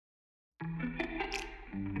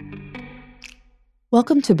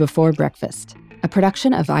Welcome to Before Breakfast, a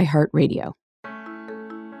production of iHeartRadio.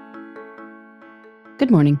 Good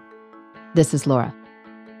morning. This is Laura.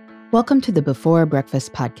 Welcome to the Before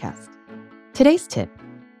Breakfast podcast. Today's tip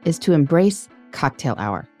is to embrace cocktail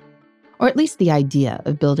hour, or at least the idea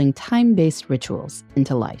of building time-based rituals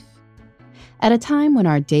into life. At a time when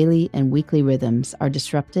our daily and weekly rhythms are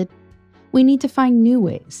disrupted, we need to find new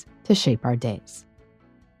ways to shape our days.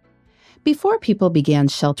 Before people began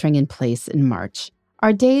sheltering in place in March,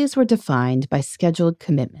 our days were defined by scheduled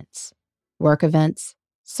commitments, work events,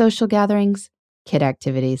 social gatherings, kid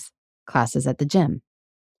activities, classes at the gym.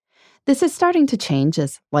 This is starting to change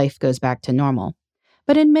as life goes back to normal,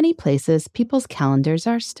 but in many places, people's calendars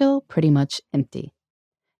are still pretty much empty.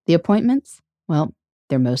 The appointments, well,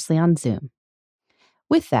 they're mostly on Zoom.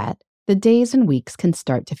 With that, the days and weeks can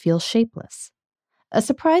start to feel shapeless. A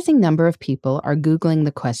surprising number of people are Googling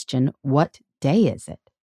the question, what day is it?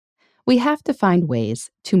 We have to find ways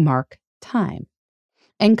to mark time.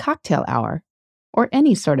 And cocktail hour, or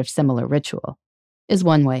any sort of similar ritual, is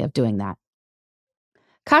one way of doing that.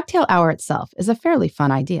 Cocktail hour itself is a fairly fun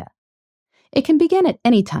idea. It can begin at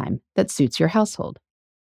any time that suits your household.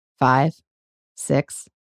 5, 6,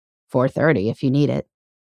 4:30 if you need it.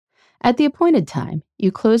 At the appointed time,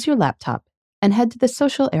 you close your laptop and head to the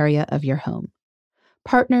social area of your home.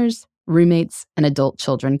 Partners, roommates, and adult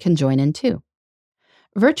children can join in too.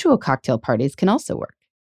 Virtual cocktail parties can also work,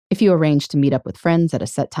 if you arrange to meet up with friends at a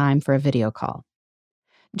set time for a video call.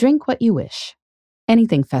 Drink what you wish.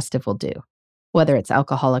 Anything festive will do, whether it's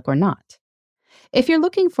alcoholic or not. If you're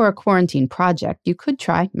looking for a quarantine project, you could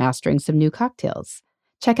try mastering some new cocktails.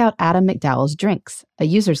 Check out Adam McDowell's Drinks, a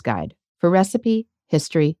user's guide for recipe,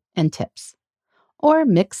 history, and tips. Or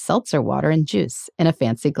mix seltzer water and juice in a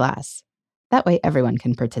fancy glass. That way everyone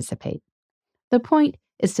can participate. The point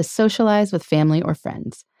is to socialize with family or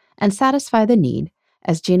friends and satisfy the need,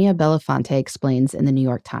 as Genia Belafonte explains in the New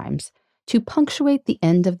York Times, to punctuate the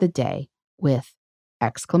end of the day with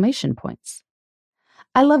exclamation points.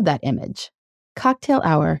 I love that image. Cocktail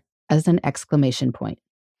hour as an exclamation point.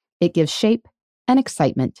 It gives shape and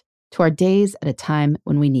excitement to our days at a time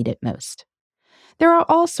when we need it most. There are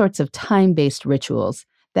all sorts of time-based rituals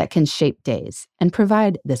that can shape days and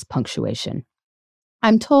provide this punctuation.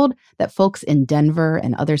 I'm told that folks in Denver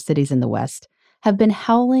and other cities in the West have been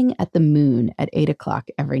howling at the moon at 8 o'clock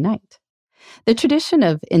every night. The tradition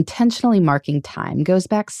of intentionally marking time goes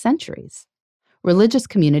back centuries. Religious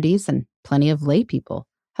communities and plenty of lay people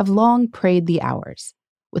have long prayed the hours,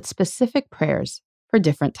 with specific prayers for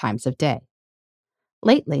different times of day.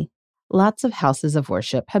 Lately, lots of houses of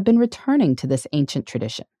worship have been returning to this ancient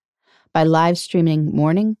tradition by live streaming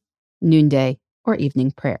morning, noonday, or evening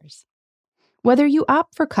prayers. Whether you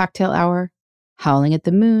opt for cocktail hour, howling at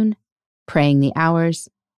the moon, praying the hours,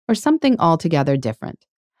 or something altogether different,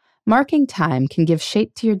 marking time can give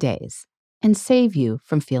shape to your days and save you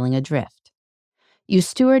from feeling adrift. You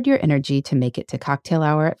steward your energy to make it to cocktail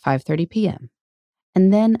hour at 5:30 p.m.,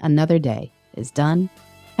 and then another day is done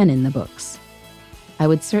and in the books. I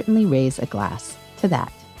would certainly raise a glass to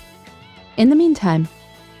that. In the meantime,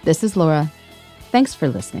 this is Laura. Thanks for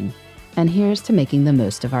listening, and here's to making the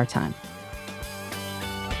most of our time.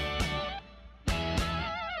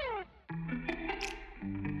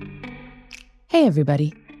 Hey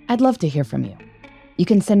everybody, I'd love to hear from you. You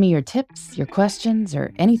can send me your tips, your questions,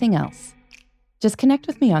 or anything else. Just connect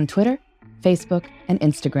with me on Twitter, Facebook, and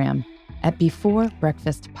Instagram at Before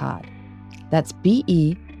Breakfast Pod. That's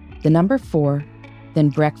BE, the number 4, then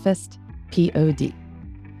breakfast, POD.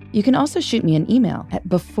 You can also shoot me an email at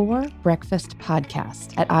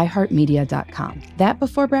beforebreakfastpodcast@iheartmedia.com. That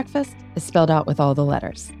Before Breakfast is spelled out with all the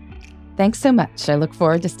letters. Thanks so much. I look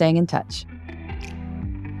forward to staying in touch.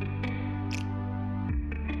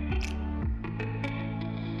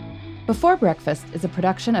 Before Breakfast is a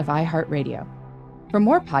production of iHeartRadio. For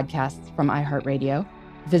more podcasts from iHeartRadio,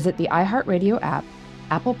 visit the iHeartRadio app,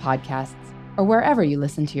 Apple Podcasts, or wherever you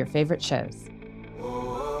listen to your favorite shows.